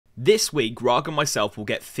This week, Rargh and myself will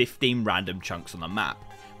get 15 random chunks on the map.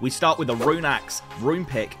 We start with a rune axe, rune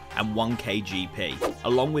pick, and 1k GP,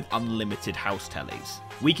 along with unlimited house tellies.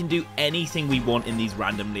 We can do anything we want in these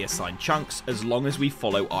randomly assigned chunks as long as we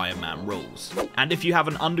follow Ironman rules. And if you have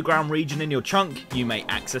an underground region in your chunk, you may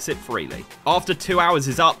access it freely. After 2 hours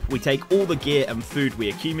is up, we take all the gear and food we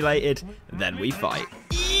accumulated, then we fight.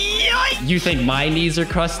 You think my knees are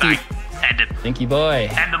crusty? End it. Thank you, boy.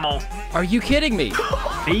 End them all. Are you kidding me?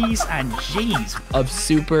 B's and G's. I'm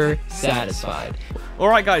super satisfied.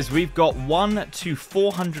 Alright guys, we've got 1 to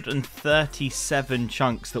 437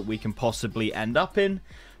 chunks that we can possibly end up in.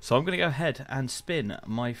 So I'm going to go ahead and spin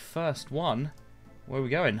my first one. Where are we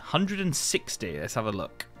going? 160. Let's have a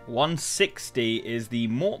look. 160 is the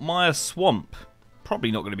Mortmire Swamp.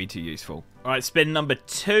 Probably not going to be too useful. Alright, spin number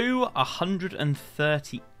 2,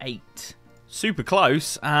 138. Super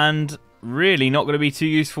close, and really not going to be too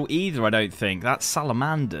useful either, I don't think. That's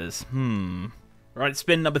salamanders. Right,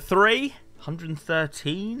 spin number 3,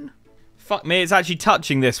 113. Fuck me, it's actually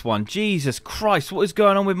touching this one. Jesus Christ, what is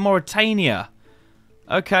going on with Mauritania?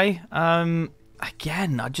 Okay,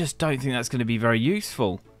 again, I just don't think that's going to be very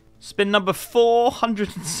useful. Spin number 4,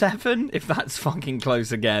 107. If that's fucking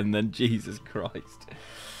close again, then Jesus Christ.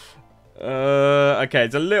 Okay,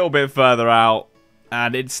 it's a little bit further out.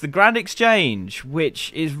 And it's the Grand Exchange,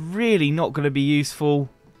 which is really not going to be useful.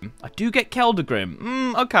 I do get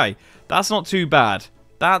Keldagrim. Okay, that's not too bad.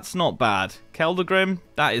 That's not bad. Keldagrim,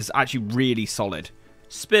 that is actually really solid.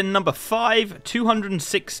 Spin number 5,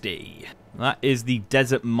 260. That is the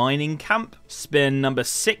Desert Mining Camp. Spin number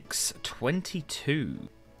 6, 22.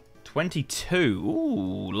 22.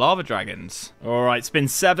 Ooh, Lava Dragons. Alright, spin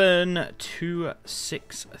 7,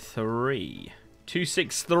 263.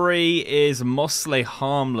 263 is mostly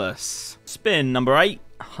harmless. Spin number 8,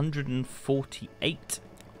 148.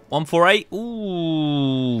 148.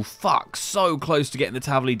 Ooh, fuck. So close to getting the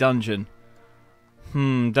Tavli dungeon.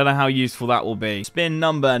 Don't know how useful that will be. Spin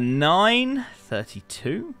number 9,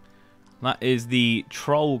 32. That is the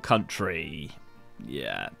Troll Country.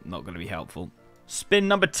 Yeah, not going to be helpful. Spin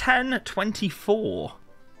number 10, 24.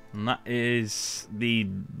 And that is the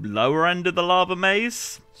lower end of the lava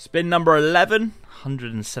maze. Spin number 11,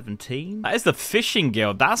 117. That is the Fishing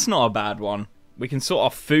Guild. That's not a bad one. We can sort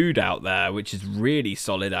our food out there, which is really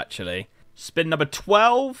solid, actually. Spin number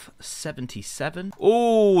 12, 77.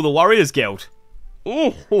 Ooh, the Warriors Guild.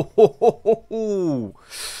 Ooh,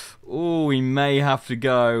 we may have to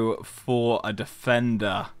go for a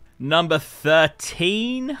defender. Number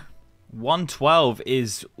 13, 112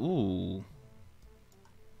 is... Ooh.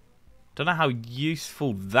 Don't know how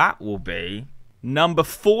useful that will be. Number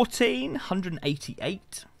 14,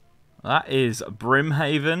 188. That is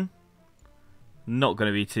Brimhaven. Not going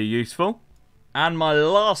to be too useful. And my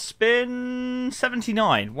last spin,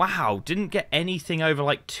 79. Wow, didn't get anything over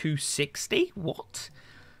like 260? What?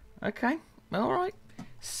 Okay, alright.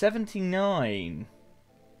 79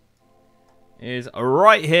 is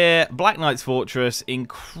right here. Black Knight's Fortress,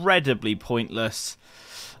 incredibly pointless.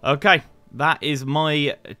 Okay. That is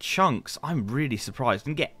my chunks. I'm really surprised.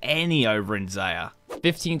 Didn't get any over in Zaya.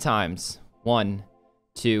 15 times. 1,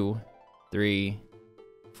 2, 3,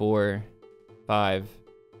 4, 5,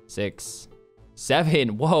 6,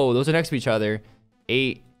 7. Whoa, those are next to each other.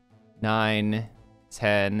 8, 9,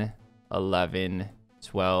 10, 11,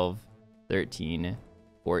 12, 13,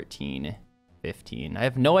 14, 15. I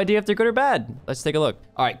have no idea if they're good or bad. Let's take a look.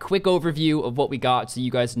 All right, quick overview of what we got so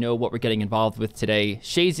you guys know what we're getting involved with today.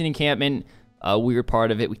 Shazian encampment, we were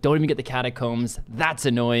part of it. We don't even get the catacombs. That's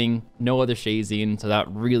annoying. No other Shazian, so that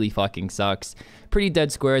really fucking sucks. Pretty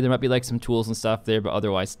dead square. There might be like some tools and stuff there, but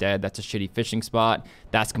otherwise dead. That's a shitty fishing spot.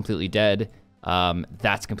 That's completely dead.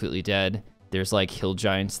 That's completely dead. There's like hill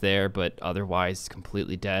giants there, but otherwise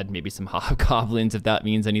completely dead. Maybe some hobgoblins if that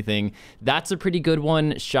means anything. That's a pretty good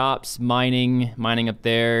one. Shops, mining up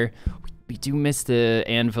there. We do miss the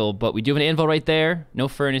anvil, but we do have an anvil right there. No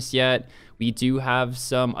furnace yet. We do have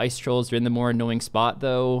some ice trolls. They're in the more annoying spot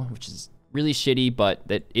though, which is really shitty, but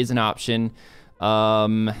that is an option.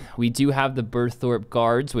 We do have the Burthorpe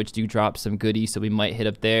guards, which do drop some goodies, so we might hit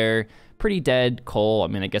up there. Pretty dead coal. I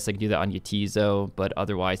mean, I guess I could do that on Yatizo, but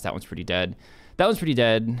otherwise that one's pretty dead. That one's pretty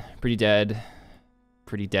dead, pretty dead,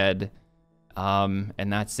 pretty dead. And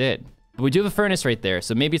that's it. But we do have a furnace right there,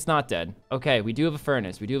 so maybe it's not dead. Okay, we do have a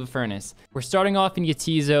furnace. We do have a furnace. We're starting off in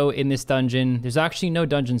Yatizo in this dungeon. There's actually no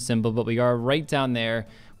dungeon symbol, but we are right down there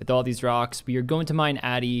with all these rocks. We are going to mine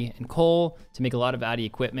Addy and coal to make a lot of Addy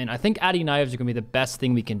equipment. I think Addy knives are going to be the best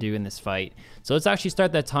thing we can do in this fight. So let's actually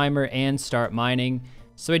start that timer and start mining.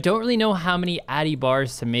 So I don't really know how many Addy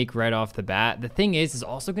bars to make right off the bat. The thing is, it's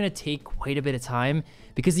also going to take quite a bit of time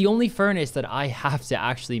because the only furnace that I have to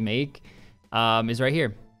actually make is right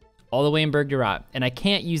here, all the way in Bergerath. And I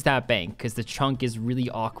can't use that bank because the chunk is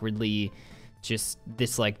really awkwardly just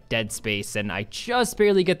this like dead space. And I just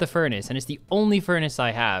barely get the furnace, and it's the only furnace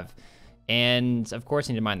I have. And of course,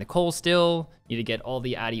 I need to mine the coal still. Need to get all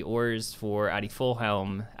the Addy ores for Addy full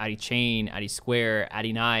helm, Addy chain, Addy square,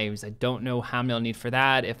 Addy knives. I don't know how many I'll need for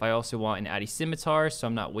that. If I also want an Addy scimitar, so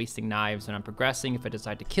I'm not wasting knives when I'm progressing if I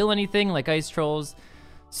decide to kill anything like ice trolls.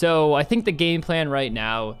 So I think the game plan right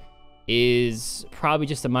now is probably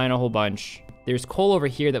just to mine a whole bunch. There's coal over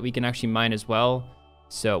here that we can actually mine as well.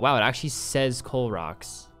 So wow, it actually says coal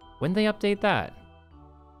rocks. When they update that?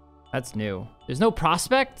 That's new. There's no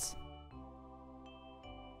prospects?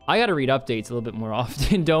 I gotta read updates a little bit more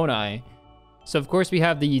often, don't I? So of course we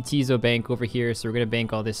have the Utizo bank over here, so we're gonna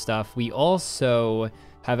bank all this stuff. We also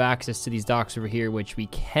have access to these docks over here, which we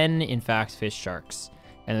can in fact fish sharks.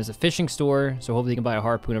 And there's a fishing store, so hopefully you can buy a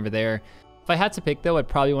harpoon over there. If I had to pick though, I'd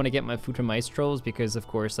probably want to get my food from ice trolls because of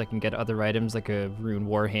course I can get other items like a rune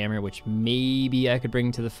warhammer, which maybe I could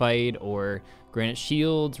bring to the fight, or granite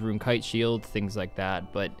shields, rune kite shield, things like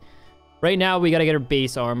that. But right now we gotta get our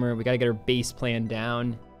base armor, we gotta get our base plan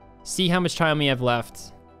down, see how much time we have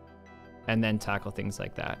left, and then tackle things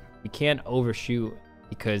like that. We can't overshoot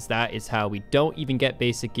because that is how we don't even get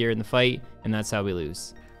basic gear in the fight, and that's how we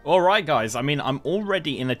lose. Alright guys, I mean, I'm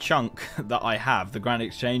already in a chunk that I have, the Grand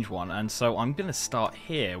Exchange one, and so I'm going to start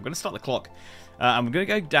here. We're going to start the clock. I'm going to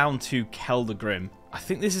go down to Keldagrim. I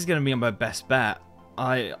think this is going to be my best bet.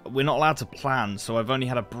 We're not allowed to plan, so I've only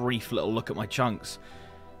had a brief little look at my chunks.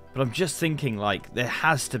 But I'm just thinking, like, there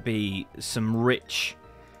has to be some rich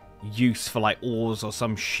use for, like, ores or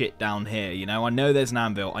some shit down here, you know? I know there's an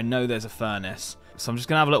anvil. I know there's a furnace. So I'm just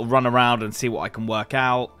going to have a little run around and see what I can work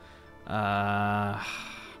out.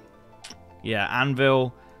 Yeah,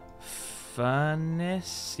 anvil,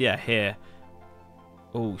 furnace. Yeah, here.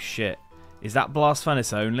 Oh, shit. Is that blast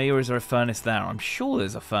furnace only, or is there a furnace there? I'm sure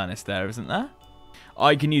there's a furnace there, isn't there?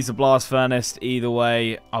 I can use the blast furnace either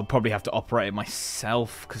way. I'll probably have to operate it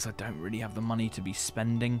myself, because I don't really have the money to be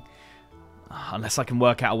spending. Unless I can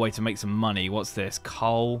work out a way to make some money. What's this?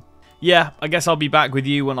 Coal. Yeah, I guess I'll be back with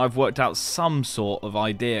you when I've worked out some sort of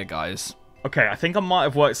idea, guys. Okay, I think I might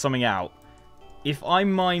have worked something out. If I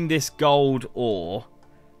mine this gold ore,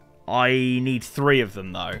 I need 3 of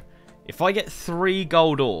them, though. If I get 3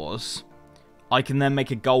 gold ores, I can then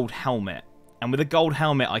make a gold helmet. And with a gold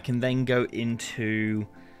helmet, I can then go into...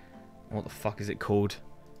 what the fuck is it called?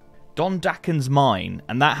 Don Dakon's mine.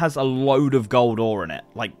 And that has a load of gold ore in it.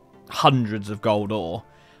 Like, hundreds of gold ore.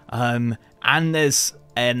 And there's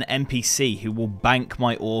an NPC who will bank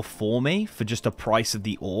my ore for me for just a price of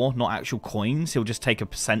the ore, not actual coins. He'll just take a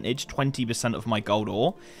percentage. 20% of my gold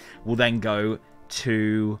ore will then go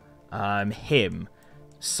to him.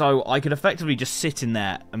 So I could effectively just sit in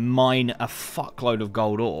there and mine a fuckload of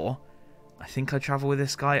gold ore. I think I travel with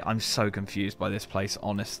this guy. I'm so confused by this place,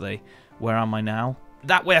 honestly. Where am I now?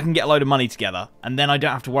 That way I can get a load of money together, and then I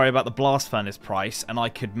don't have to worry about the blast furnace price, and I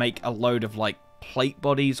could make a load of, like, plate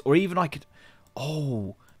bodies, or even I could...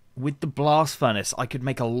 oh, with the blast furnace, I could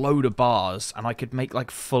make a load of bars, and I could make, like,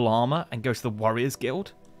 full armor and go to the Warriors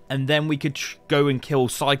Guild. And then we could go and kill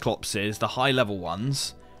Cyclopses, the high-level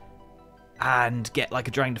ones, and get, like,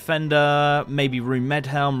 a Dragon Defender, maybe Rune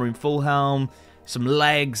Medhelm, Rune Full Helm, some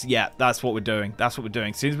legs. Yeah, that's what we're doing. That's what we're doing.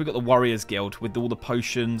 As soon as we've got the Warriors Guild with all the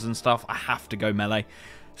potions and stuff, I have to go melee.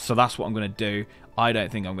 So that's what I'm going to do. I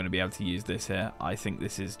don't think I'm going to be able to use this here. I think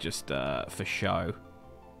this is just for show.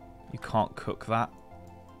 You can't cook that.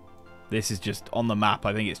 This is just on the map.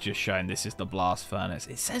 I think it's just showing this is the blast furnace.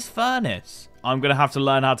 It says furnace. I'm going to have to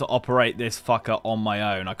learn how to operate this fucker on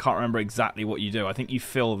my own. I can't remember exactly what you do. I think you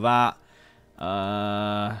fill that.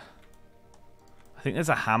 I think there's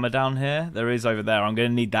a hammer down here. There is over there. I'm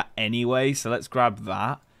going to need that anyway, so let's grab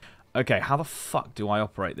that. Okay, how the fuck do I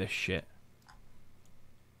operate this shit?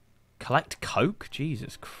 Collect coke?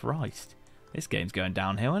 Jesus Christ. This game's going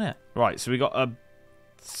downhill, isn't it? Right, so we got a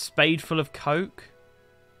spade full of coke.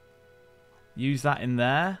 Use that in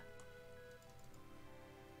there.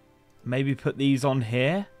 Maybe put these on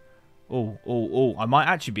here. Oh, I might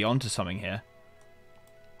actually be onto something here.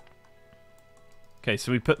 Okay,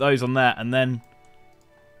 so we put those on there, and then...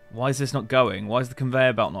 why is this not going? Why is the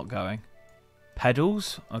conveyor belt not going?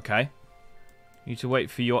 Pedals? Okay. You need to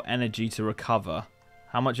wait for your energy to recover.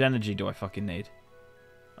 How much energy do I fucking need?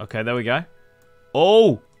 Okay, there we go.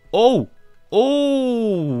 Oh!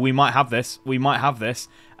 We might have this. We might have this.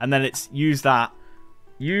 And then it's use that.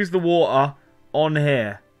 Use the water on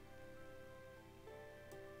here.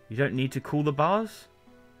 You don't need to cool the bars?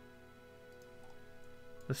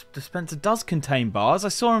 The dispenser does contain bars. I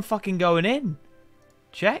saw him fucking going in.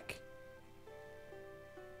 Check.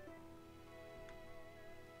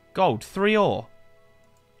 Gold, 3 ore.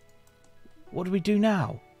 What do we do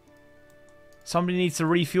now? Somebody needs to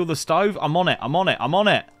refuel the stove. I'm on it. I'm on it. I'm on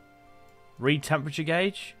it. Read temperature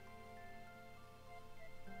gauge.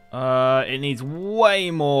 It needs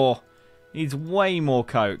way more. It needs way more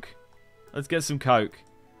coke. Let's get some coke.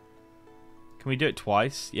 Can we do it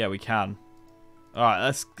twice? Yeah, we can.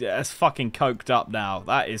 Alright, that's fucking coked up now.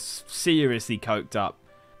 That is seriously coked up.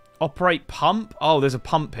 Operate pump? Oh, there's a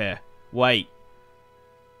pump here. Wait.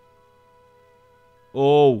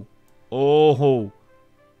 Oh. Oh.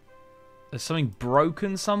 There's something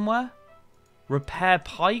broken somewhere? Repair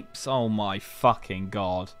pipes? Oh my fucking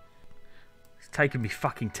god. It's taken me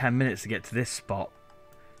fucking 10 minutes to get to this spot.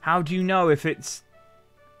 How do you know if it's...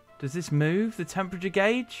 Does this move, the temperature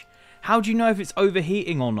gauge? How do you know if it's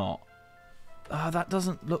overheating or not? That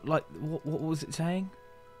doesn't look like... What was it saying?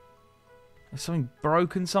 There's something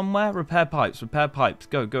broken somewhere? Repair pipes, repair pipes.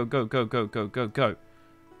 Go, go, go, go, go, go, go, go.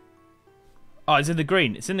 Oh, it's in the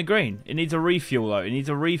green. It's in the green. It needs a refuel, though. It needs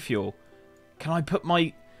a refuel. Can I put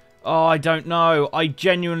my... Oh, I don't know. I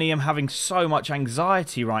genuinely am having so much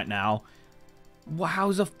anxiety right now. Well,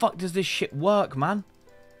 how the fuck does this shit work, man?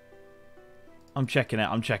 I'm checking it.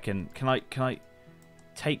 I'm checking. Can I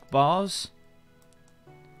take bars?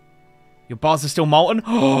 Your bars are still molten?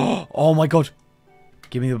 Oh my god.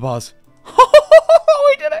 Give me the bars.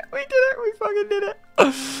 We did it. We did it. We fucking did it.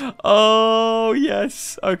 Oh,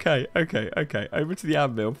 yes. Okay, okay, okay. Over to the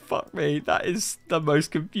anvil. Fuck me. That is the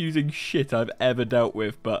most confusing shit I've ever dealt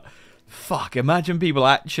with. But fuck, imagine people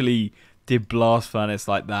actually did blast furnace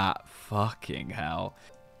like that. Fucking hell.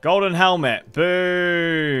 Golden helmet.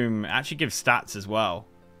 Boom. Actually gives stats as well.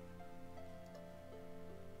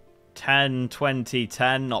 10, 20,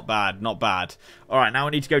 10. Not bad. Not bad. All right, now I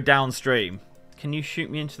need to go downstream. Can you shoot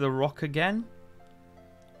me into the rock again?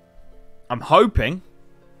 I'm hoping.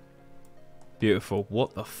 Beautiful.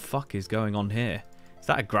 What the fuck is going on here? Is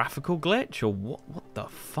that a graphical glitch or what? What the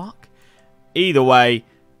fuck? Either way,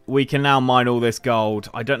 we can now mine all this gold.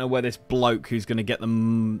 I don't know where this bloke who's going to get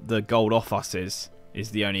the gold off us is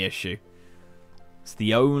the only issue. It's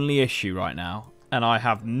the only issue right now. And I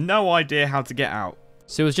have no idea how to get out.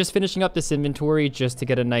 So I was just finishing up this inventory just to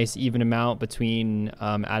get a nice even amount between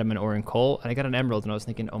adamant ore and coal. And I got an emerald and I was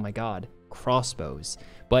thinking, oh my god, crossbows.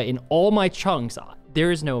 But in all my chunks,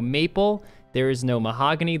 there is no maple, there is no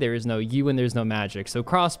mahogany, there is no yew, and there's no magic. So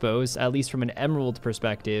crossbows, at least from an emerald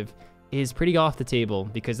perspective, is pretty off the table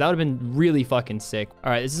because that would have been really fucking sick.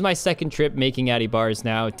 All right, this is my second trip making addy bars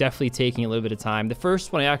now. Definitely taking a little bit of time. The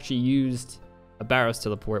first one I actually used a Barrows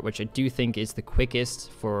teleport, which I do think is the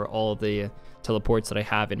quickest for all the teleports that I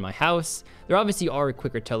have in my house. There obviously are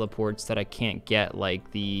quicker teleports that I can't get, like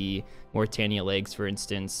the Mortania legs, for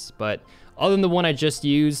instance. But other than the one I just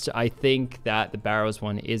used, I think that the Barrows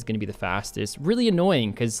one is going to be the fastest. Really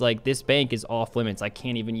annoying because like this bank is off limits. I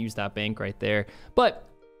can't even use that bank right there. But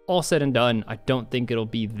all said and done, I don't think it'll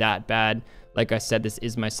be that bad. Like I said, this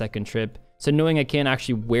is my second trip. So knowing I can't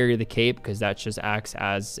actually wear the cape because that just acts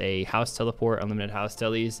as a house teleport, unlimited house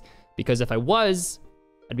teles. Because if I was,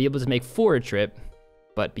 I'd be able to make 4 a trip.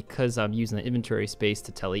 But because I'm using the inventory space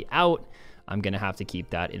to tele out, I'm going to have to keep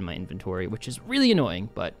that in my inventory, which is really annoying.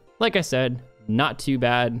 But like I said, not too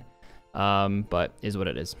bad, but is what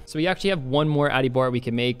it is. So we actually have one more addy bar we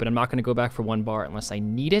can make, but I'm not going to go back for 1 bar unless I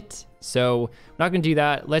need it. So I'm not going to do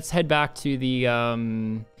that. Let's head back to the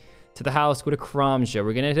house, go to Kramja.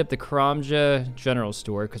 We're going to hit up the Kramja general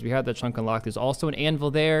store because we have that chunk unlocked. There's also an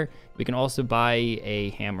anvil there. We can also buy a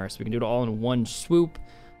hammer, so we can do it all in one swoop.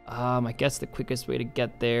 I guess the quickest way to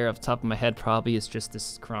get there off the top of my head probably is just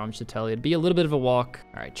this Kramja tele. It'd be a little bit of a walk.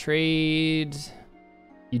 All right, trade.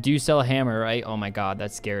 You do sell a hammer, right? Oh my god,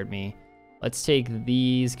 that scared me. Let's take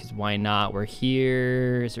these, because why not? We're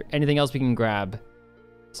here. Is there anything else we can grab?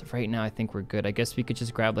 So right now, I think we're good. I guess we could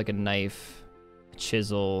just grab like a knife, a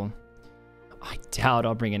chisel. I doubt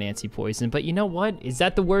I'll bring an anti-poison, but you know what? Is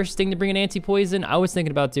that the worst thing to bring an anti-poison? I was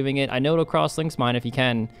thinking about doing it. I know it'll cross Link's mind if you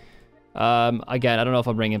can. Again, I don't know if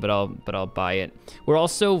I'll bring it, but I'll buy it. We're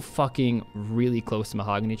also fucking really close to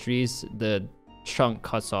mahogany trees. The chunk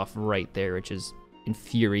cuts off right there, which is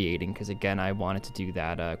infuriating because again I wanted to do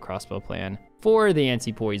that crossbow plan for the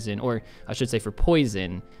anti-poison, or I should say for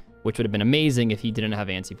poison, which would have been amazing if he didn't have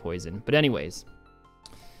anti-poison. But anyways,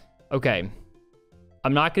 okay,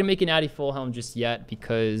 I'm not gonna make an addy full helm just yet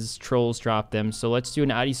because trolls drop them. So let's do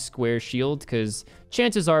an addy square shield because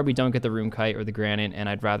chances are we don't get the rune kite or the granite, and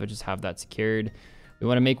I'd rather just have that secured. We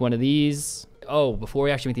want to make one of these. Oh, before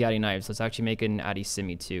we actually make the Addy knives, let's actually make an Addy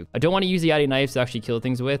Simi too. I don't want to use the Addy knives to actually kill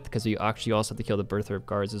things with, because we actually also have to kill the Birth Herb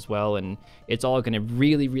guards as well, and it's all going to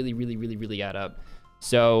really add up.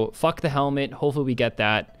 So fuck the helmet. Hopefully we get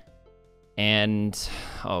that. And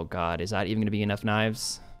oh god, is that even going to be enough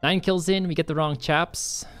knives? 9 kills in, we get the wrong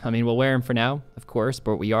chaps. I mean, we'll wear them for now, of course,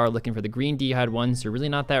 but we are looking for the green D'hide ones. They're really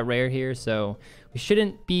not that rare here, so we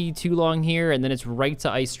shouldn't be too long here. And then it's right to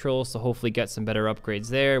Ice Troll, so hopefully get some better upgrades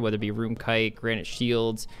there, whether it be Rune Kite, Granite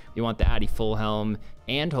Shields. We want the Addy Full Helm,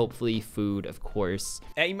 and hopefully food, of course.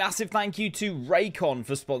 A massive thank you to Raycon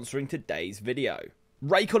for sponsoring today's video.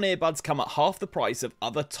 Raycon earbuds come at half the price of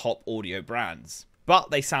other top audio brands, but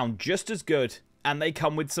they sound just as good, and they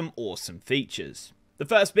come with some awesome features. The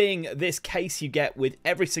first being this case you get with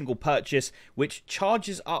every single purchase, which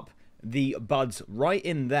charges up the buds right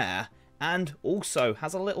in there, and also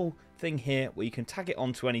has a little thing here where you can tag it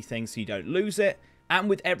onto anything so you don't lose it. And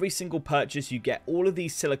with every single purchase you get all of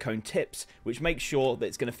these silicone tips, which make sure that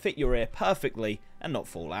it's going to fit your ear perfectly and not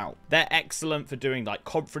fall out. They're excellent for doing like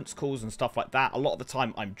conference calls and stuff like that. A lot of the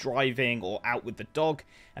time I'm driving or out with the dog,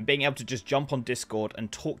 and being able to just jump on Discord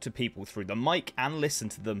and talk to people through the mic and listen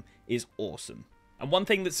to them is awesome. And one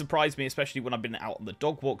thing that surprised me, especially when I've been out on the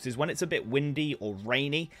dog walks, is when it's a bit windy or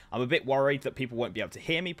rainy, I'm a bit worried that people won't be able to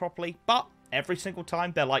hear me properly, but every single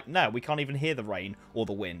time they're like, no, we can't even hear the rain or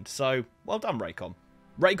the wind. So, well done, Raycon.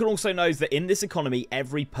 Raycon also knows that in this economy,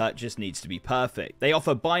 every purchase needs to be perfect. They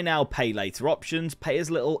offer buy now, pay later options, pay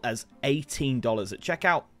as little as $18 at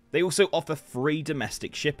checkout. They also offer free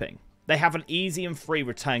domestic shipping. They have an easy and free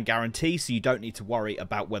return guarantee, so you don't need to worry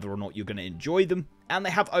about whether or not you're going to enjoy them. And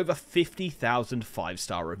they have over 50,000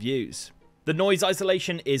 5-star reviews. The noise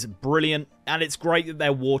isolation is brilliant, and it's great that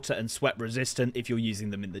they're water and sweat resistant if you're using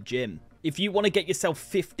them in the gym. If you want to get yourself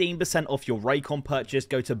 15% off your Raycon purchase,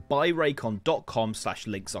 go to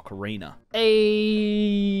buyraycon.com/linksocarina.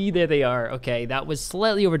 Hey, there they are. Okay, that was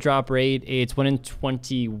slightly over drop rate. It's 1 in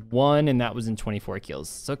 21, and that was in 24 kills.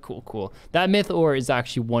 So cool. That myth ore is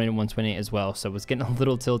actually 1 in 128 as well, so I was getting a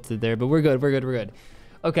little tilted there, but we're good.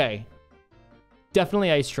 Okay,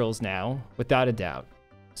 definitely Ice Trolls now, without a doubt.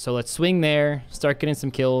 So let's swing there, start getting some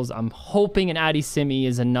kills. I'm hoping an Addy Simi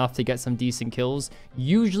is enough to get some decent kills.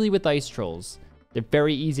 Usually with Ice Trolls, they're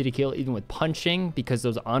very easy to kill, even with punching, because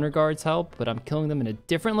those honor guards help, but I'm killing them in a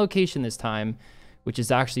different location this time, which is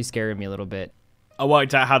actually scaring me a little bit. I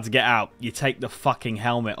worked out how to get out. You take the fucking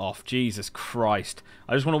helmet off. Jesus Christ.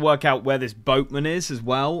 I just want to work out where this boatman is as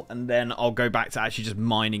well, and then I'll go back to actually just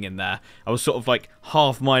mining in there. I was sort of like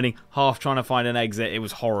half mining, half trying to find an exit. It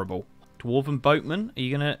was horrible. Dwarven boatman, are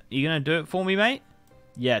you gonna do it for me, mate?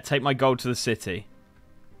 Yeah, take my gold to the city.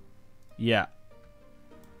 Yeah.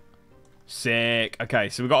 Sick. Okay,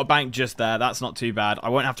 so we've got a bank just there. That's not too bad. I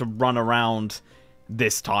won't have to run around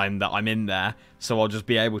this time that I'm in there, so I'll just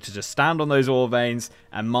be able to just stand on those ore veins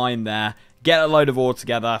and mine there, get a load of ore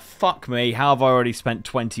together. Fuck me, how have I already spent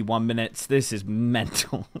 21 minutes? This is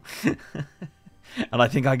mental. And I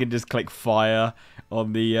think I can just click fire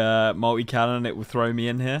on the multi-cannon. It will throw me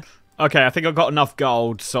in here. Okay, I think I've got enough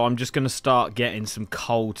gold, so I'm just going to start getting some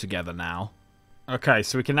coal together now. Okay,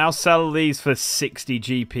 so we can now sell these for 60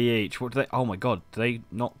 GP each. What do they... Oh my god, do they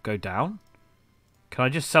not go down? Can I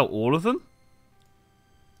just sell all of them?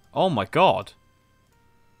 Oh my god.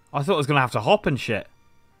 I thought I was going to have to hop and shit.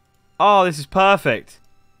 Oh, this is perfect.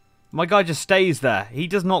 My guy just stays there. He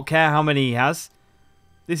does not care how many he has.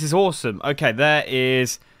 This is awesome. Okay, there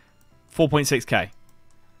is 4.6k.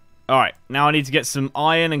 Alright, now I need to get some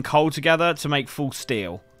iron and coal together to make full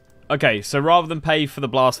steel. Okay, so rather than pay for the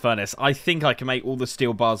blast furnace, I think I can make all the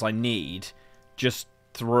steel bars I need just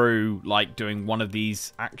through, like, doing one of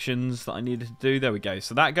these actions that I needed to do. There we go.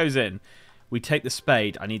 So that goes in. We take the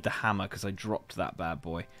spade. I need the hammer because I dropped that bad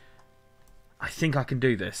boy. I think I can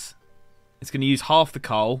do this. It's going to use half the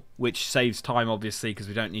coal, which saves time, obviously, because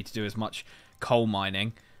we don't need to do as much coal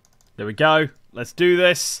mining. There we go. Let's do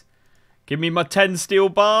this. Give me my 10 steel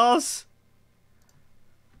bars.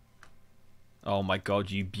 Oh my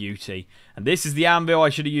god, you beauty. And this is the anvil I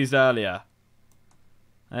should have used earlier.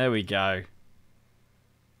 There we go.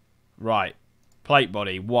 Right. Plate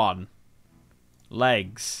body, 1.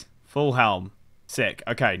 Legs. Full helm. Sick.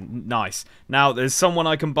 Okay, nice. Now, there's someone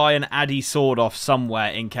I can buy an Addy sword off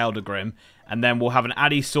somewhere in Keldagrim. And then we'll have an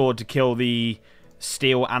Addy sword to kill the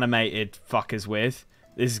steel animated fuckers with.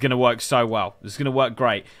 This is going to work so well. This is going to work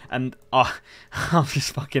great. And I'm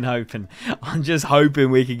just fucking hoping. I'm just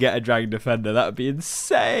hoping we can get a Dragon Defender. That would be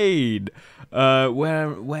insane.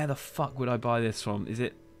 Where the fuck would I buy this from? Is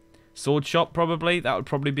it Sword Shop, probably? That would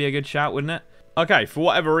probably be a good shout, wouldn't it? Okay, for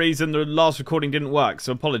whatever reason, the last recording didn't work,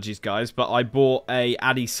 so apologies, guys. But I bought a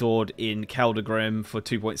Addy sword in Keldagrim for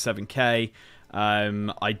 2.7k.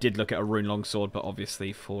 I did look at a rune longsword, but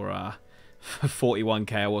obviously for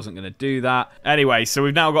 41k, I wasn't going to do that. Anyway, so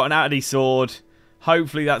we've now got an Addy sword.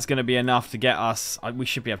 Hopefully that's going to be enough to get us... we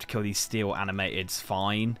should be able to kill these steel animateds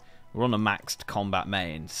fine. We're on a maxed combat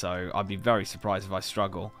main, so I'd be very surprised if I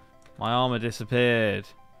struggle. My armor disappeared.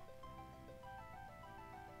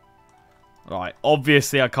 Right,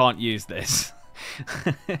 obviously I can't use this.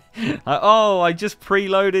 Oh, I just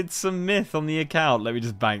preloaded some myth on the account. Let me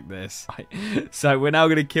just bank this. Right. So we're now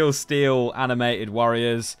going to kill steel animated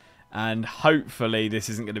warriors, and hopefully this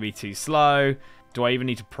isn't going to be too slow. Do I even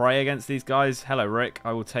need to pray against these guys? Hello, Rick.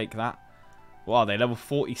 I will take that. What are they, level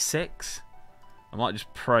 46? I might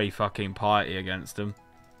just pray fucking piety against them.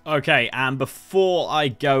 Okay, and before I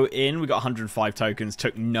go in, we got 105 tokens.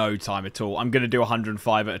 Took no time at all. I'm going to do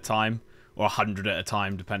 105 at a time. Or 100 at a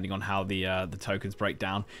time, depending on how the tokens break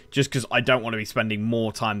down. Just because I don't want to be spending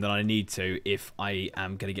more time than I need to if I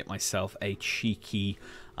am going to get myself a cheeky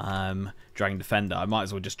Dragon Defender. I might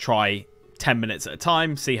as well just try 10 minutes at a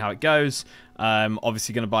time, see how it goes.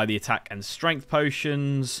 Obviously going to buy the attack and strength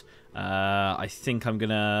potions. I think I'm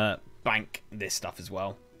going to bank this stuff as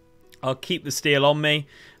well. I'll keep the steel on me.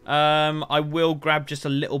 I will grab just a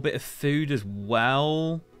little bit of food as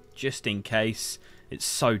well, just in case. It's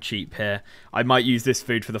so cheap here. I might use this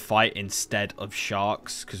food for the fight instead of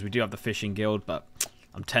sharks, because we do have the fishing guild, but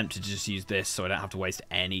I'm tempted to just use this so I don't have to waste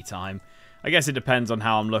any time. I guess it depends on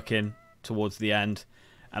how I'm looking towards the end.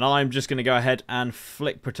 And I'm just going to go ahead and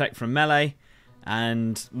flick protect from melee.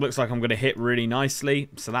 And looks like I'm going to hit really nicely,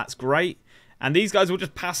 so that's great. And these guys will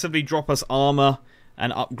just passively drop us armor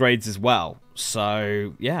and upgrades as well.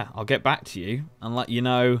 So, yeah, I'll get back to you and let you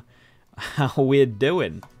know how we're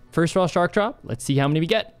doing. First raw shark drop. Let's see how many we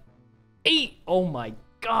get. 8. Oh my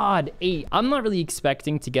god, 8. I'm not really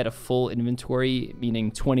expecting to get a full inventory,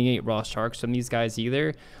 meaning 28 raw sharks from these guys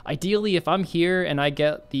either. Ideally, if I'm here and I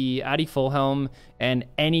get the Addy full helm and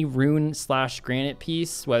any rune / granite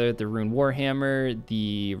piece, whether the rune warhammer,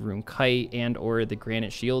 the rune kite, and or the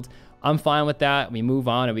granite shield, I'm fine with that. We move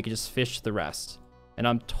on and we can just fish the rest. And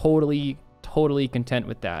I'm totally content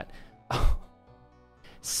with that.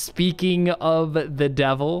 Speaking of the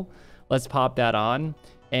devil, let's pop that on.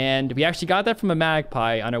 And we actually got that from a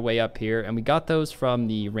magpie on our way up here, and we got those from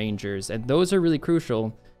the rangers, and those are really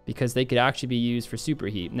crucial because they could actually be used for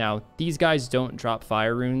superheat. Now, these guys don't drop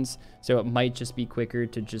fire runes, so it might just be quicker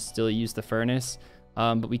to just still use the furnace.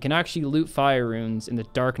 But we can actually loot fire runes in the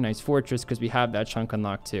Dark Knight's Fortress because we have that chunk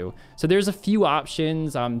unlocked too. So there's a few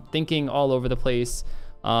options. I'm thinking all over the place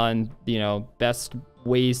on, you know, best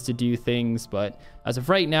ways to do things, but as of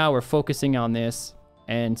right now, we're focusing on this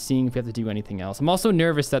and seeing if we have to do anything else. I'm also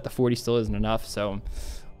nervous that the 40 still isn't enough, so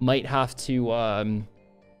might have to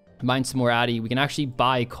mine some more Addy. We can actually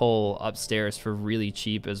buy coal upstairs for really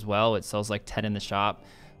cheap as well. It sells like 10 in the shop.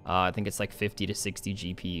 I think it's like 50 to 60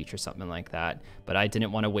 GP each or something like that, but I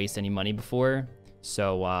didn't want to waste any money before,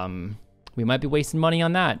 so we might be wasting money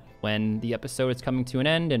on that when the episode is coming to an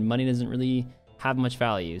end and money doesn't really have much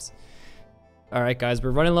values. All right, guys,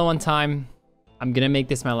 we're running low on time. I'm going to make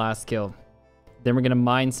this my last kill. Then we're going to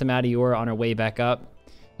mine some Addy ore on our way back up.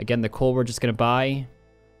 Again, the coal we're just going to buy.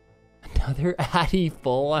 Another Addy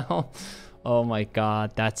full out. Oh my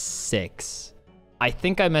god, that's 6. I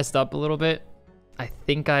think I messed up a little bit. I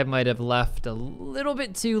think I might have left a little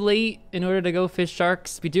bit too late in order to go fish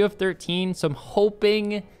sharks. We do have 13, so I'm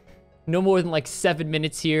hoping no more than like 7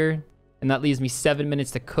 minutes here. And that leaves me 7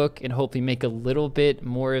 minutes to cook and hopefully make a little bit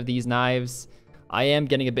more of these knives. I am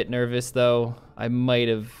getting a bit nervous though. I might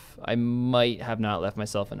have not left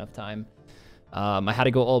myself enough time. I had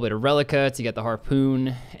to go all the way to Relica to get the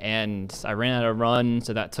harpoon, and I ran out of run,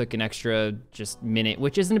 so that took an extra just minute,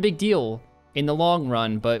 which isn't a big deal in the long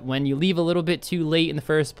run, but when you leave a little bit too late in the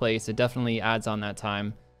first place, it definitely adds on that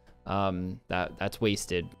time. That's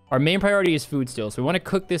wasted. Our main priority is food still, so we want to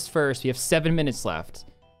cook this first. We have 7 minutes left.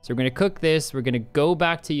 So we're going to cook this, we're going to go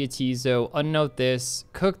back to Yatizo, unnote this,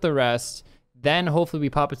 cook the rest, then hopefully we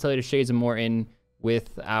populate Shades of Morton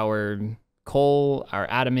with our coal, our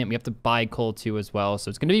adamant. We have to buy coal too as well, so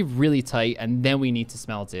it's going to be really tight, and then we need to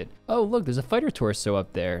smelt it. Oh, look, there's a fighter torso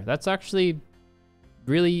up there. That's actually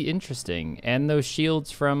really interesting. And those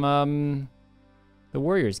shields from the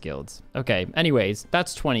Warriors Guilds. Okay, anyways,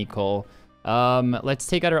 that's 20 coal. Let's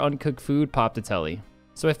take out our uncooked food, pop the telly.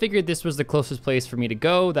 So I figured this was the closest place for me to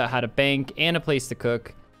go that had a bank and a place to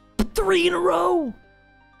cook. 3 in a row!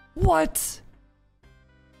 What?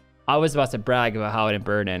 I was about to brag about how I didn't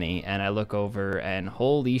burn any, and I look over and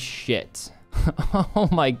holy shit. Oh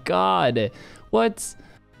my god. What?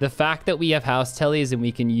 The fact that we have house tellies and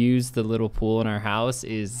we can use the little pool in our house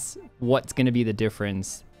is what's going to be the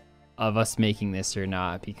difference of us making this or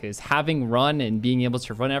not, because having run and being able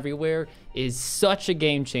to run everywhere is such a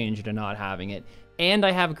game changer to not having it. And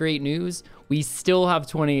I have great news. We still have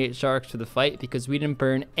 28 sharks for the fight because we didn't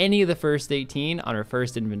burn any of the first 18 on our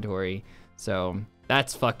first inventory. So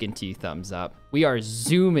that's fucking 2 thumbs up. We are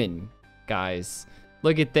zooming, guys.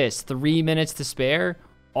 Look at this, 3 minutes to spare.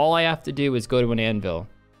 All I have to do is go to an anvil,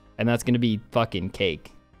 and that's gonna be fucking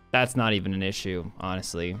cake. That's not even an issue,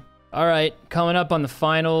 honestly. All right, coming up on the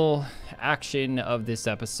final action of this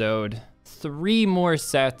episode, 3 more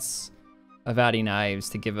sets of Addy knives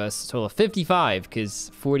to give us a total of 55, because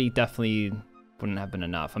 40 definitely wouldn't have been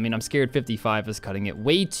enough. I mean, I'm scared 55 is cutting it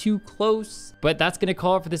way too close, but that's gonna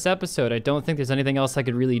call it for this episode. I don't think there's anything else I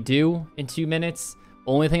could really do in 2 minutes.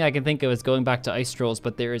 Only thing I can think of is going back to ice trolls,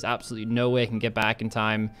 but there is absolutely no way I can get back in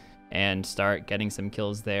time and start getting some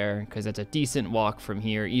kills there, because it's a decent walk from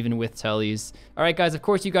here, even with tellies. All right, guys, of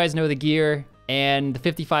course you guys know the gear, and the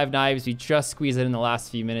 55 knives, we just squeezed it in the last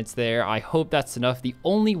few minutes there. I hope that's enough. The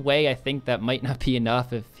only way I think that might not be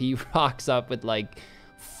enough if he rocks up with like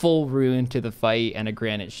full rune to the fight and a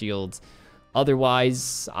granite shield.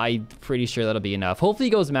 Otherwise, I'm pretty sure that'll be enough. Hopefully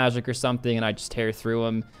he goes magic or something and I just tear through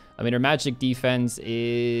him. I mean, our magic defense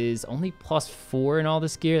is only +4 in all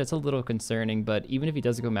this gear. That's a little concerning, but even if he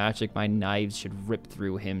doesn't go magic, my knives should rip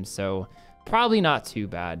through him. So probably not too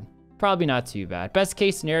bad. Probably not too bad. Best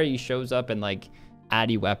case scenario, he shows up in like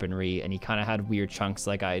Addy weaponry and he kind of had weird chunks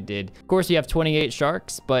like I did. Of course, you have 28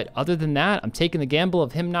 sharks, but other than that, I'm taking the gamble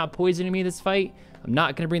of him not poisoning me this fight. I'm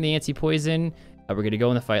not going to bring the anti-poison. We're going to go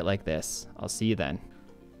in the fight like this. I'll see you then.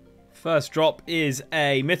 First drop is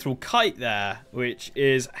a mithril kite there, which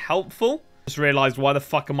is helpful. Just realized, why the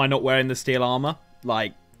fuck am I not wearing the steel armor?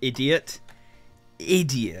 Like, idiot.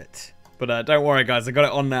 Idiot. But don't worry, guys. I got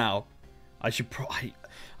it on now. I should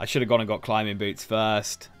have gone and got climbing boots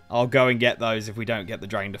first. I'll go and get those if we don't get the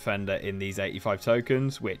Dragon Defender in these 85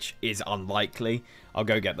 tokens, which is unlikely. I'll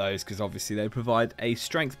go get those because obviously they provide a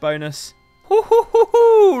strength bonus.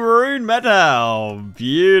 Rune medal.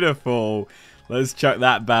 Beautiful. Let's chuck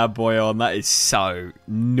that bad boy on. That is so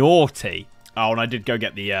naughty. Oh, and I did go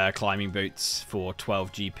get the climbing boots for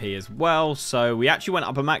 12 GP as well. So we actually went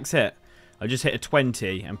up a max hit. I just hit a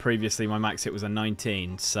 20, and previously my max hit was a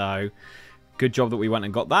 19. So good job that we went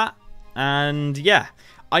and got that. And yeah,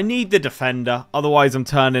 I need the defender. Otherwise, I'm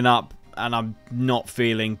turning up and I'm not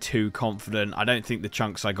feeling too confident. I don't think the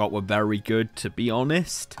chunks I got were very good, to be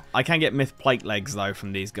honest. I can get myth plate legs, though,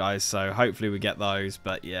 from these guys. So hopefully we get those.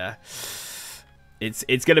 But yeah, it's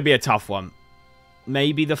going to be a tough one.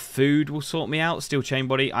 Maybe the food will sort me out. Steel chain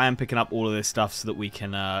body. I am picking up all of this stuff so that we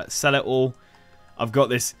can sell it all. I've got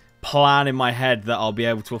this plan in my head that I'll be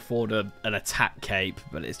able to afford an attack cape,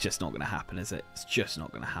 but it's just not going to happen, is it? It's just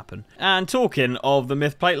not going to happen. And talking of the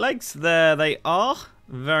myth plate legs, there they are.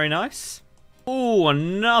 Very nice. Oh,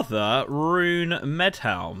 another rune med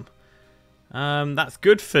helm. That's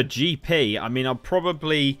good for GP. I mean,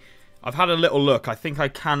 I've had a little look. I think I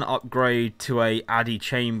can upgrade to a Addy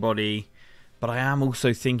chain body, but I am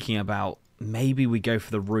also thinking about maybe we go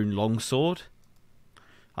for the rune longsword.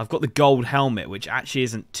 I've got the gold helmet, which actually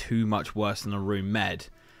isn't too much worse than a rune med.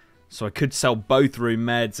 So I could sell both rune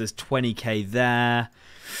meds. There's 20k there.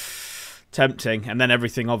 Tempting. And then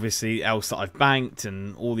everything obviously else that I've banked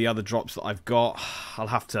and all the other drops that I've got. I'll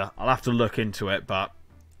have to look into it, but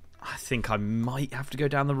I think I might have to go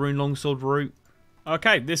down the rune longsword route.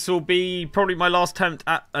 Okay, this will be probably my last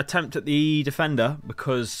attempt at the defender,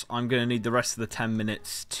 because I'm going to need the rest of the 10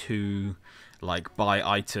 minutes to like buy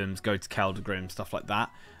items, go to Keldgrim, stuff like that.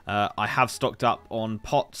 I have stocked up on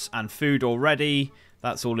pots and food already.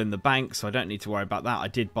 That's all in the bank, so I don't need to worry about that. I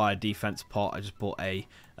did buy a defense pot. I just bought a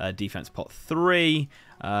defense pot 3.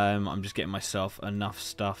 I'm just getting myself enough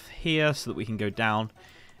stuff here so that we can go down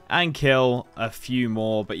and kill a few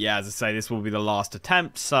more. But yeah, as I say, this will be the last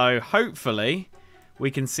attempt, so hopefully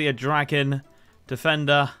we can see a dragon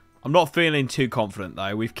defender. I'm not feeling too confident,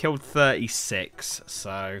 though. We've killed 36,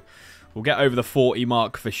 so we'll get over the 40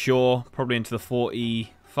 mark for sure. Probably into the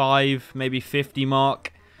 45, maybe 50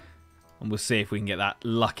 mark. And we'll see if we can get that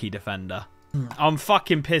lucky defender. I'm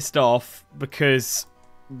fucking pissed off because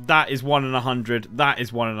that is 1 in 100. That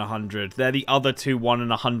is 1 in 100. They're the other two 1 in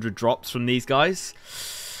 100 drops from these guys.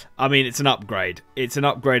 I mean, it's an upgrade. It's an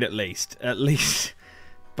upgrade at least. At least.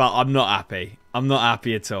 But I'm not happy. I'm not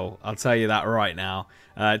happy at all. I'll tell you that right now.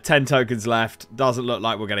 10 tokens left. Doesn't look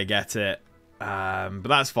like we're going to get it. But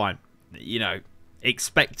that's fine. You know,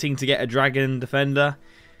 expecting to get a dragon defender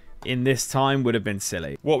in this time would have been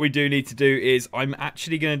silly. What we do need to do is I'm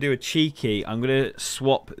actually going to do a cheeky. I'm going to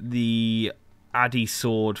swap the Addy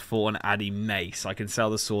sword for an Addy mace. I can sell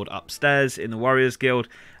the sword upstairs in the Warriors Guild,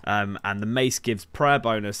 and the mace gives prayer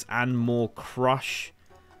bonus and more crush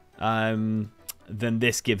than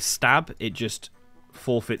this gives stab. It just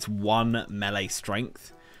forfeits 1 melee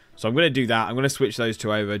strength. So I'm going to do that. I'm going to switch those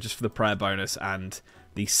two over just for the prayer bonus and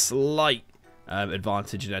the slight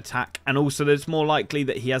advantage in attack. And also it's more likely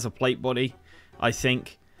that he has a plate body, I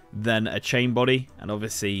think, than a chain body. And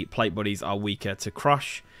obviously plate bodies are weaker to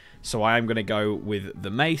crush. So I am going to go with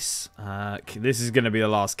the mace. This is going to be the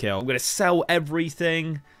last kill. I'm going to sell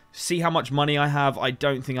everything, see how much money I have. I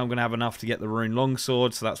don't think I'm going to have enough to get the rune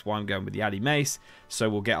longsword, so that's why I'm going with the Addy mace. So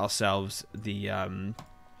we'll get ourselves the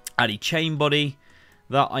Addy chain body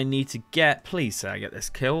that I need to get. Please say I get this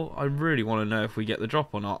kill. I really want to know if we get the drop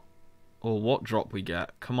or not, or what drop we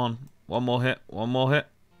get. Come on, one more hit, one more hit.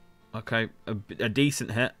 Okay, a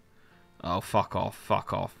decent hit. Oh, fuck off,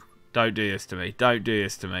 fuck off. Don't do this to me. Don't do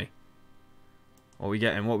this to me. What are we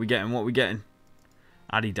getting? What are we getting? What are we getting?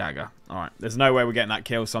 Addy dagger. Alright, there's no way we're getting that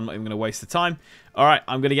kill, so I'm not even going to waste the time. Alright,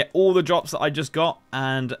 I'm going to get all the drops that I just got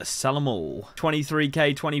and sell them all.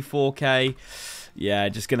 23k, 24k. Yeah,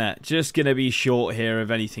 just gonna be short here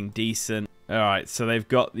of anything decent. Alright, so they've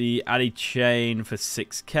got the Addy chain for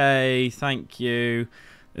 6k. Thank you.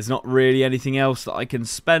 There's not really anything else that I can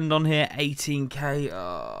spend on here. 18k.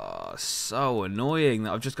 Oh, so annoying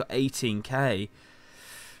that I've just got 18k.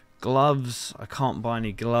 Gloves. I can't buy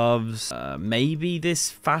any gloves. Maybe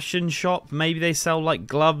this fashion shop. Maybe they sell like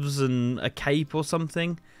gloves and a cape or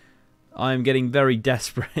something. I'm getting very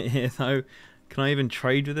desperate here though. Can I even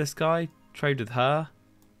trade with this guy? Trade with her?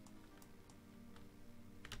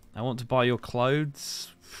 I want to buy your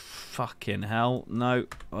clothes. Fucking hell. No,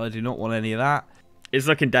 I do not want any of that. It's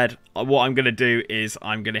looking dead. What I'm going to do is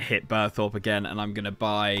I'm going to hit Berthorpe again and I'm going to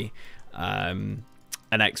buy an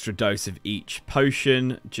extra dose of each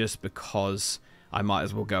potion just because I might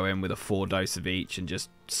as well go in with a 4 dose of each and just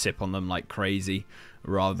sip on them like crazy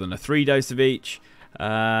rather than a 3 dose of each.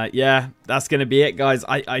 Yeah, that's going to be it, guys.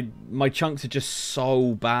 My chunks are just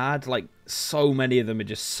so bad. Like, so many of them are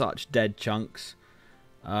just such dead chunks.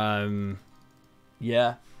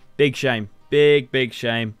 Yeah, big shame. Big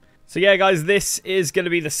shame. So yeah, guys, this is going to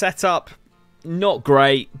be the setup. Not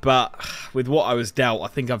great, but with what I was dealt, I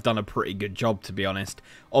think I've done a pretty good job, to be honest.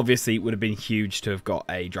 Obviously, it would have been huge to have got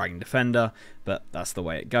a Dragon Defender, but that's the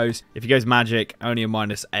way it goes. If he goes Magic, only a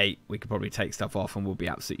 -8, we could probably take stuff off and we'll be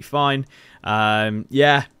absolutely fine.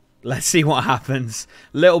 Yeah, let's see what happens.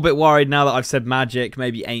 Little bit worried now that I've said Magic.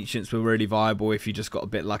 Maybe Ancients were really viable if you just got a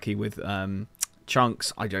bit lucky with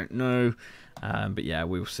chunks. I don't know. But yeah,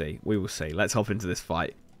 we will see. We will see. Let's hop into this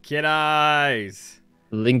fight. Kiddos!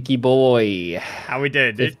 Linky boy. How we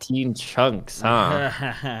doing, dude? 15 chunks,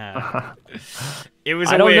 huh? It was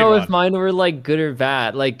a I don't weird know one. if mine were like good or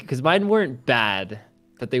bad. Like, because mine weren't bad,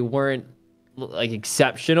 but they weren't like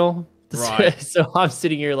exceptional. Right. So I'm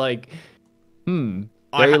sitting here like,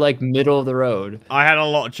 very like middle of the road. I had a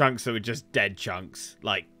lot of chunks that were just dead chunks.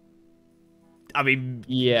 Like, I mean,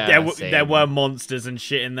 yeah, there were monsters and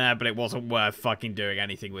shit in there, but it wasn't worth fucking doing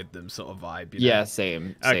anything with them, sort of vibe. You know? Yeah,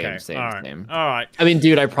 same. All right. I mean,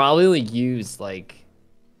 dude, I probably like used like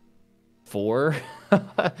 4.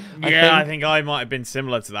 I think I might have been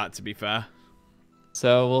similar to that, to be fair.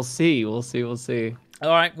 So we'll see. We'll see. All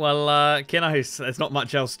right. Well, Kiddos, there's not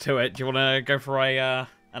much else to it. Do you want to go for an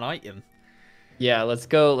item? Yeah, let's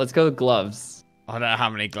go with gloves. I don't know how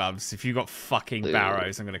many gloves. If you got fucking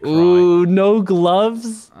barrows, I'm gonna cry. Ooh, no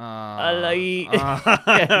gloves. Fuck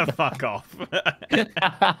off.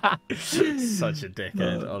 Such a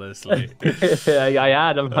dickhead, honestly. I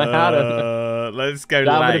had him. Let's go.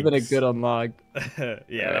 That would have been a good unlock.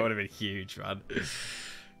 Yeah, that would have been huge, man.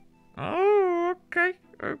 Oh, okay.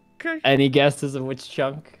 Any guesses on which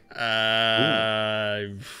chunk? No.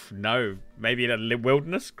 Maybe in a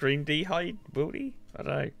wilderness, green D-hide, wildy. I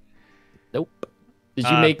don't know. Nope. Did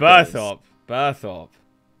you make Berthorpe?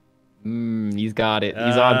 He's got it.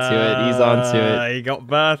 He's onto it. He got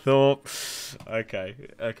Berthorpe. Okay.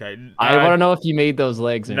 I want to know if you made those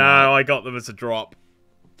legs or not. No, I got them as a drop.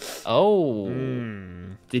 Oh.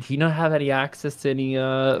 Did he not have any access to any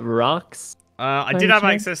rocks? I did have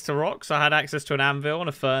access to rocks. I had access to an anvil and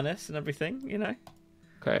a furnace and everything, you know.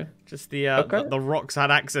 Okay. Just the rocks I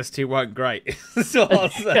had access to weren't great. That's what I'll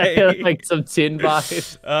say. Like some tin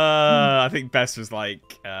vibes. I think best was like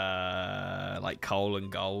coal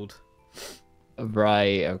and gold.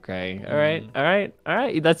 Right. Okay. All right.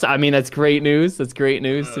 That's great news. That's great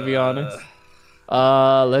news, to be honest.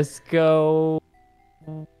 Let's go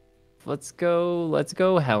let's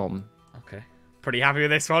go helm. Okay. Pretty happy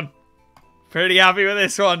with this one. Pretty happy with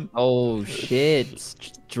this one. Oh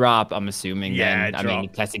shit! Drop. I'm assuming. Yeah, then. I mean,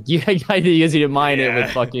 testing. You guys need to mine it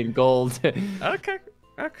with fucking gold. Okay.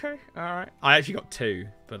 Okay. All right. I actually got 2,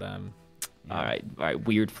 but yeah. All right.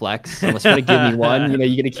 Weird flex. Unless you want to give me one, you know,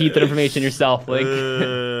 you're gonna keep that information yourself. Link.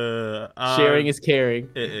 Sharing is caring.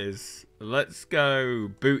 It is. Let's go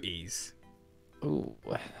booties. Ooh,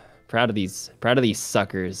 proud of these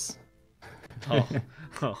suckers.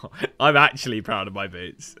 Oh, I'm actually proud of my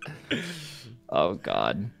boots. Oh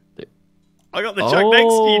god. I got the chunk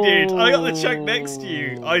next to you, dude. I got the chunk next to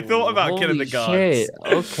you. I thought about killing the guards. Shit.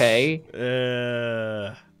 Okay.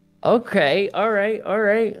 Okay. All right. All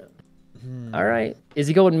right. Is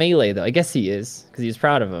he going melee though? I guess he is, because he's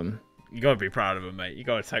proud of him. You gotta be proud of him, mate. You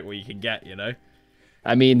gotta take what you can get, you know.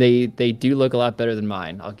 I mean, they do look a lot better than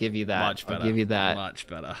mine. I'll give you that. Much better. I'll give you that. Much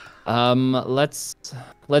better.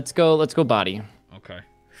 Let's go body. Okay.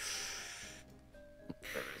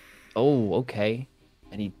 Oh, okay.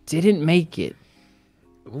 And he didn't make it.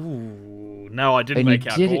 Ooh, no, I didn't make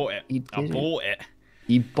it. I bought it. I bought it.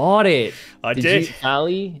 He bought it. I did.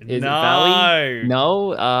 Valley? Is no. it Valley?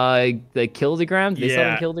 No. The kilogram? They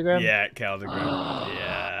sell in kilogram? Yeah, kilogram.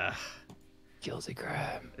 Yeah.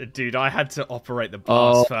 Kilogram. Dude, I had to operate the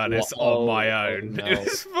blast furnace on my own. No, it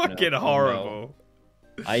was fucking horrible.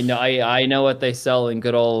 No. I know what they sell in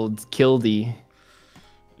good old Kildy.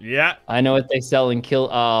 Yeah. I know what they sell in Kill.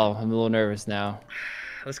 Oh, I'm a little nervous now.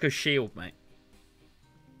 Let's go shield, mate.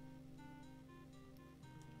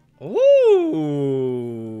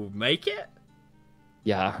 Ooh, make it?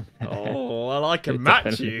 Yeah. Oh, well, I can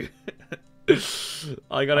match you.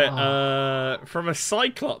 I got it from a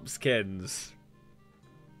Cyclops skins.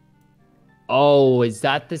 Oh, is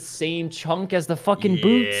that the same chunk as the fucking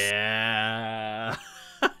boots? Yeah.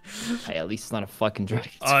 Hey, at least it's not a fucking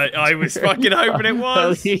dragon. I was fucking hoping it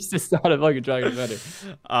was. At least it's not a fucking dragon defender.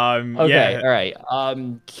 Okay, yeah. All right.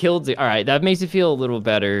 Killed it. All right, that makes me feel a little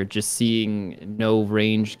better just seeing no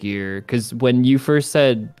range gear. Because when you first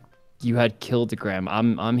said you had kilogram,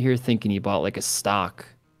 I'm here thinking you bought like a stock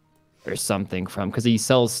or something from, because he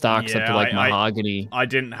sells stocks up to like mahogany. I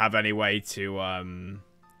didn't have any way to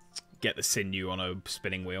get the sinew on a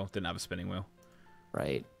spinning wheel. Didn't have a spinning wheel.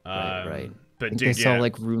 Right. But dude, they saw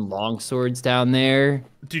like rune long swords down there.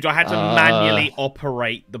 Dude, I had to manually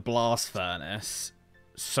operate the blast furnace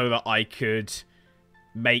so that I could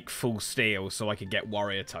make full steel so I could get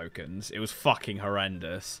warrior tokens. It was fucking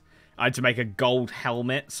horrendous. I had to make a gold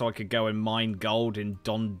helmet so I could go and mine gold in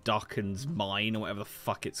Don Duckin's mine or whatever the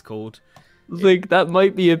fuck it's called. Like, that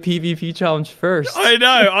might be a PvP challenge first. I know.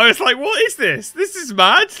 I was like, what is this? This is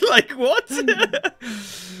mad. Like, what?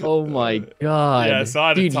 Oh my god. Yeah,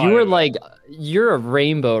 so dude, you were like, you're a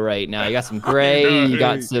rainbow right now. You got some gray, you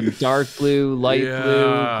got some dark blue, light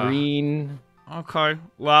blue, green. Okay.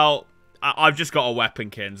 Well, I've just got a weapon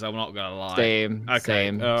kin, so I'm not gonna lie. Same,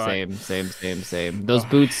 okay. same. Those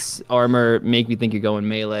boots, armor, make me think you're going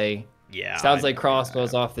melee. Yeah. Sounds like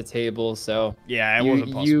crossbows off the table, so yeah, it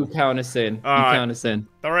wasn't possible. You count us in. Count us in.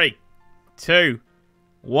 3, 2,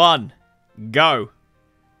 1, go.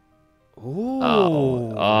 Ooh.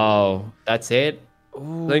 Oh, that's it.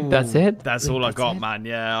 Ooh. I think that's it. That's all I got, man.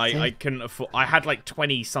 Yeah, I couldn't afford. I had like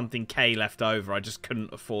 20 something K left over. I just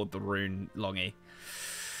couldn't afford the rune longy.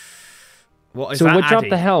 What is so that? What dropped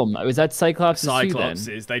the helm? Was that Cyclops?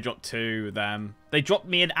 Cyclopses. They dropped 2 of them. They dropped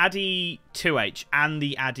me an Addy 2H and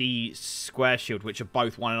the Addy Square Shield, which are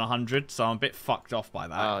both 1 in 100. So I'm a bit fucked off by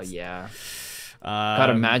that. Oh yeah. God,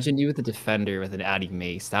 imagine you with a defender with an Addy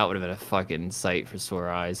mace. That would have been a fucking sight for sore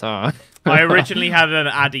eyes, huh? I originally had an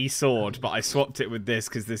Addy sword, but I swapped it with this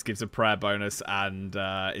because this gives a prayer bonus and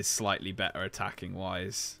is slightly better attacking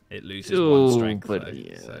wise. It loses 1 strength. But though,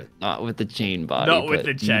 yeah, so. not with the chain body. Not with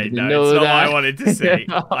the chain. No, it's not what I wanted to see.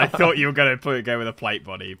 I thought you were gonna go with a plate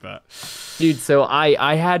body, but dude. So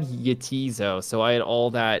I had Yatizo, so I had all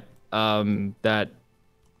that that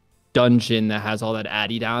dungeon that has all that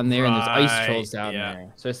Addy down there, and there's ice trolls down there.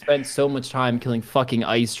 So I spent so much time killing fucking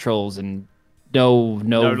ice trolls and no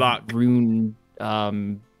luck. Rune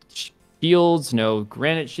shields, no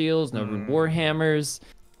granite shields, no rune warhammers.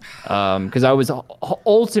 Because I was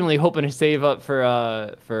ultimately hoping to save up for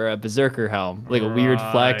a berserker helm, like a weird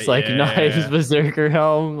flex, like nice berserker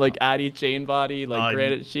helm, like Addy chain body, like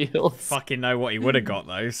granite shields. Fucking know what he would have got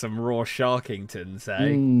though, some raw Sharkingtons,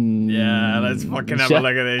 eh? Yeah, let's fucking have a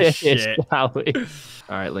look at this shit. All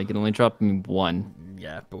right, Lincoln only dropped me 1.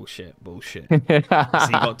 Yeah, bullshit. So you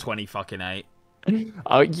got 20 fucking 8.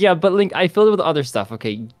 Oh yeah, but Link, I filled it with other stuff.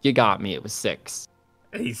 Okay, you got me. It was 6.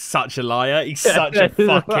 He's such a liar. He's such a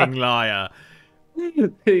fucking liar.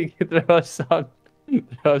 Throw some,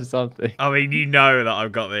 throw something. I mean, you know that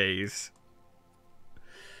I've got these.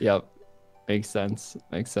 Yep, makes sense.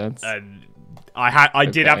 Makes sense. And I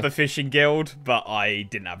did have Okay. the fishing guild, but I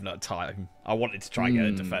didn't have enough time. I wanted to try and get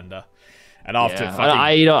a defender. And after Yeah, fucking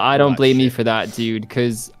I all don't that blame you shit- for that, dude.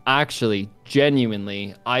 Because actually,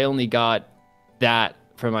 genuinely, I only got that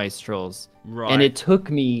from Ice Trolls, Right. and it took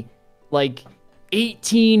me like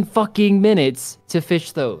 18 fucking minutes to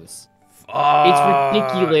fish those. It's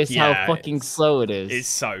ridiculous yeah, how fucking slow it is. It's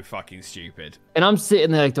so fucking stupid. And I'm sitting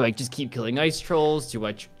there like, do I just keep killing Ice Trolls? Do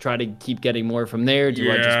I try to keep getting more from there? Do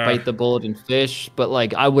I just Yeah. bite the bullet and fish? But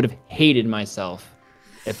like, I would have hated myself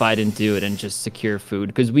if I didn't do it and just secure food,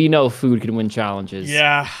 because we know food can win challenges.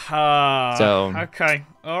 Yeah. So- okay.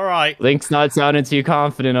 All right. Link's not sounding too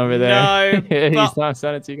confident over there. No, He's but- not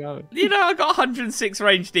sounding too confident. You know, I got 106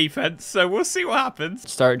 range defense, so we'll see what happens.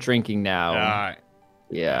 Start drinking now. All right.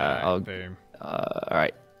 Yeah. All I'll, right, boom. all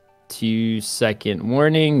right. 2-second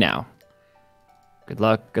warning now. Good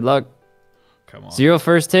luck. Good luck. Come on. 0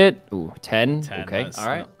 first hit. Ooh, 10. 10, Okay. that's All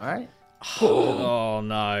right. not- All right. Oh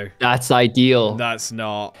no, That's ideal. that's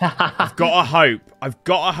not. I've got to hope. I've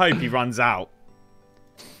got to hope he runs out.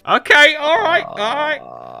 Okay. All right. All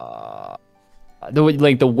right.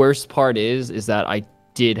 The worst part is that I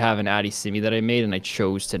did have an Addy Simi that I made and I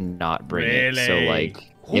chose to not bring it. So Really? like,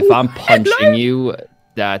 if I'm punching you,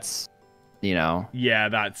 that's, you know. Yeah,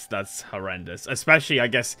 that's horrendous. Especially, I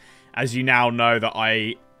guess, as you now know that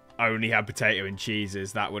I only have potato and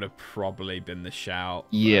cheeses, that would have probably been the shout.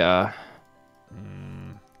 Yeah.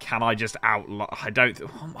 Can I just outlaw? I don't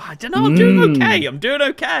know. I'm doing okay. I'm doing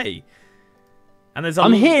okay. And there's a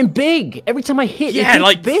I'm hitting big every time I hit. Yeah, it hits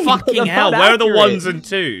like big. fucking I'm hell. not Where are the accurate. ones and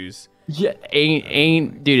twos? Yeah,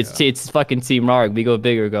 dude. It's fucking Team Rargh. We go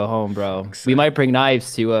big or go home, bro. We might bring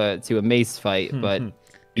knives to a mace fight, but we hit.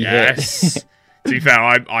 Yes. To be fair,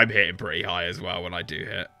 I'm hitting pretty high as well when I do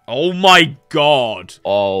hit. Oh my god.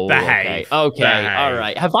 Oh, Behave. Okay, Behave. all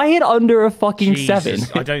right. Have I hit under a fucking Jesus,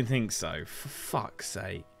 7? I don't think so. For fuck's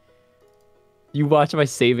sake. You watch my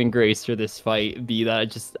saving grace for this fight be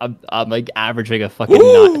that I'm like averaging a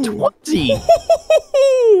fucking 20.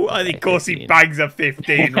 I think, of course, he 15. bangs a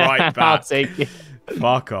 15 right I'll back. take it.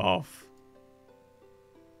 Fuck off.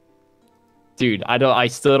 Dude, I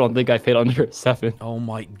still don't think I've hit under a 7. Oh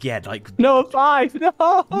my, yeah, like, No, a 5. No.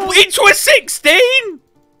 into a 16?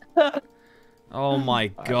 Oh my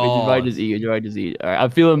You god. might just eat. You might just eat. All right,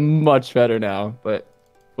 I'm feeling much better now, but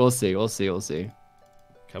we'll see. We'll see. We'll see.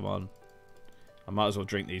 Come on. I might as well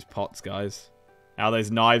drink these pots, guys. How are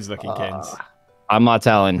those knives looking, Kins? I'm not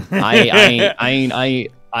telling. I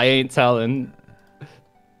ain't telling.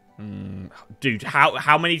 Dude,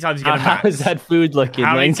 how many times are you gonna How max? is that food looking?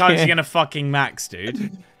 How many Link? times are you gonna fucking max,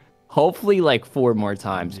 dude? Hopefully, like 4 more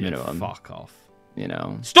times Yeah, minimum. fuck off. You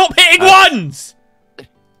know. Stop hitting ones!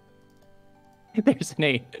 There's an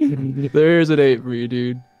 8. There's an 8 for you,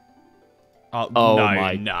 dude. Oh, Oh no,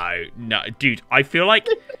 my- no. Dude, I feel like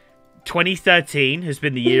 2013 has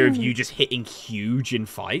been the year of you just hitting huge in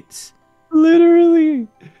fights. Literally,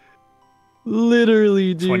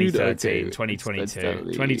 dude. 2013, Okay, 2022, that's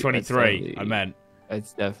definitely- 2023, I meant.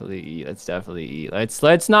 Let's definitely eat.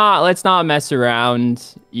 Let's not mess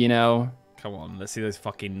around. You know. Come on, let's see those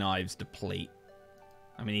fucking knives deplete.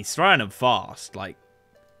 I mean, he's throwing them fast. Like,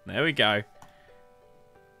 there we go.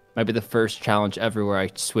 Might be the first challenge ever where I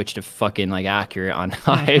switched to fucking like accurate on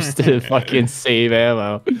knives to fucking save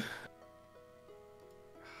ammo.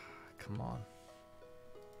 Come on.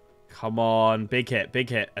 Come on. Big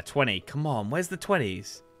hit. A 20. Come on. Where's the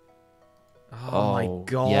 20s? Oh, my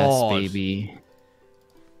god. Yes, baby.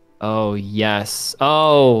 Oh yes.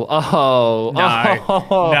 Oh.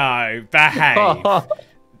 No, behave.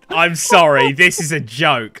 I'm sorry. This is a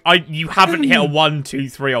joke. You haven't hit a 1, 2,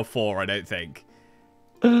 3, or 4, I don't think.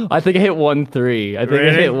 I think I hit 1-3. I think I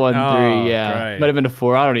Really? hit 1-3. Oh, Yeah, great. might have been a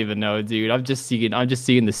 4. I don't even know, dude. I'm just seeing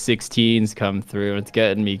the 16s come through. It's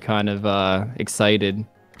getting me kind of excited.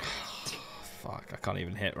 Fuck, I can't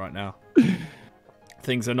even hit right now.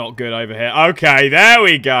 Things are not good over here. Okay, there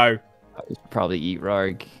we go. I should probably eat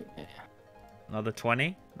Rargh. Another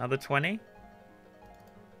 20. Another 20.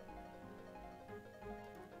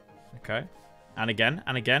 Okay. And again.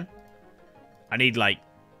 And again. I need like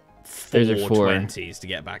There's a 4. 20s to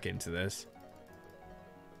get back into this.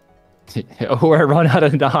 Or I run out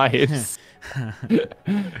of knives.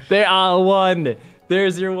 There are 1.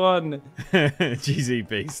 There's your 1. GZ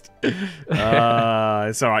Beast.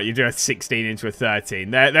 It's alright. You do a 16 into a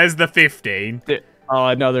 13. There's the 15. Oh,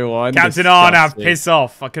 another 1. Captain Arnav, Disgusting. piss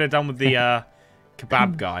off. I could have done with the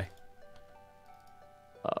kebab guy.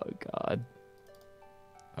 Oh god.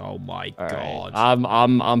 Oh my All god.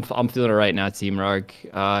 right. I'm feeling it right now, Team Rargh.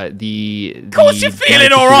 Of course you're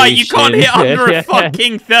feeling alright. You can't hit under a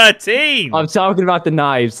fucking 13. I'm talking about the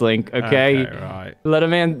knives, Link. Okay. Okay, right. Let a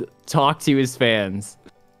man talk to his fans.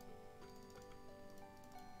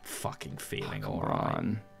 Fucking feeling Come alright.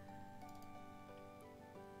 on.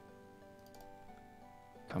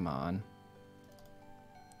 Come on.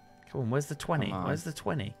 Come on, where's the 20? Come on. Where's the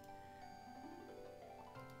 20?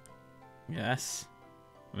 Yes.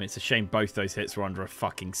 I mean, it's a shame both those hits were under a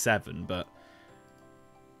fucking 7, but...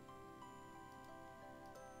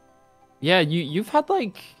 Yeah, you've had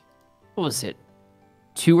like, what was it?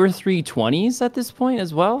 2 or 3 20s at this point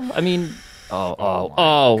as well? I mean,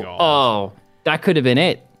 oh. That could have been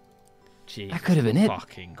it. Jesus That could have been it.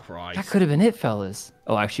 Fucking Christ. That could have been it, fellas.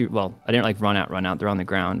 Oh, actually, well, I didn't like run out. They're on the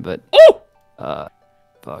ground, but... Oh!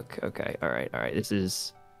 Fuck. Okay. All right. This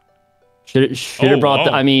is... Should have brought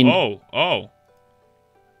the... I mean... Oh.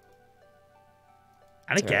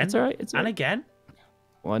 And again. It's all right. And again.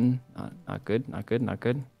 One. Not good.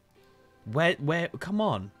 Where? Come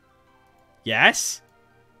on. Yes?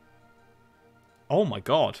 Oh my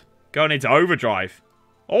god. Going into overdrive.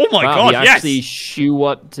 Oh my god, he yes! actually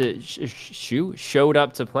showed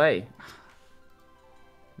up to play.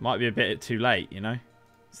 Might be a bit too late, you know?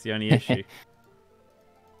 It's the only issue.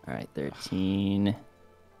 All right, 13.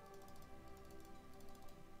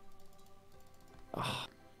 Oh.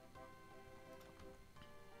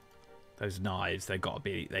 Those knives, they gotta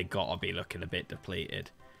be looking a bit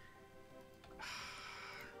depleted.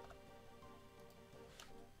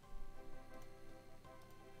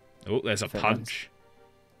 Oh, there's a punch.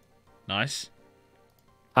 Nice.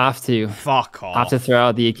 Have to. Fuck off. Have to throw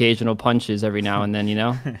out the occasional punches every now and then, you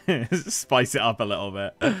know? Spice it up a little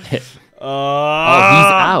bit.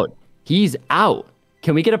 Oh, he's out.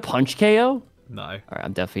 Can we get a punch KO? No. All right,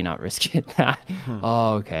 I'm definitely not risking that.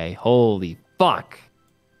 Oh, okay. Holy fuck.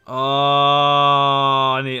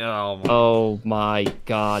 Oh my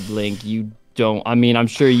god, Link, you don't... I mean, I'm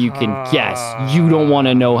sure you can guess. You don't want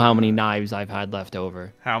to know how many knives I've had left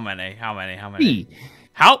over. How many? 3.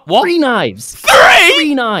 What? 3 knives. 3?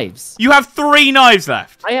 3 knives. You have 3 knives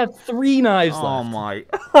left. I have 3 knives left. Oh my...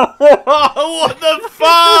 What the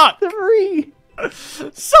fuck? 3.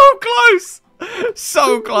 So close.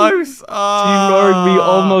 So close. Team Rargh, we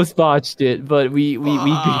almost botched it, but we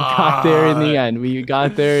got there in the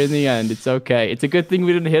end. It's okay. It's a good thing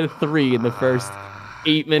we didn't hit a 3 in the first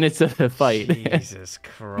 8 minutes of the fight. Jesus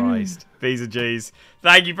Christ. B's and G's.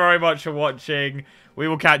 Thank you very much for watching. We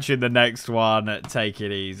will catch you in the next one. Take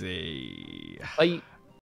it easy. Bye.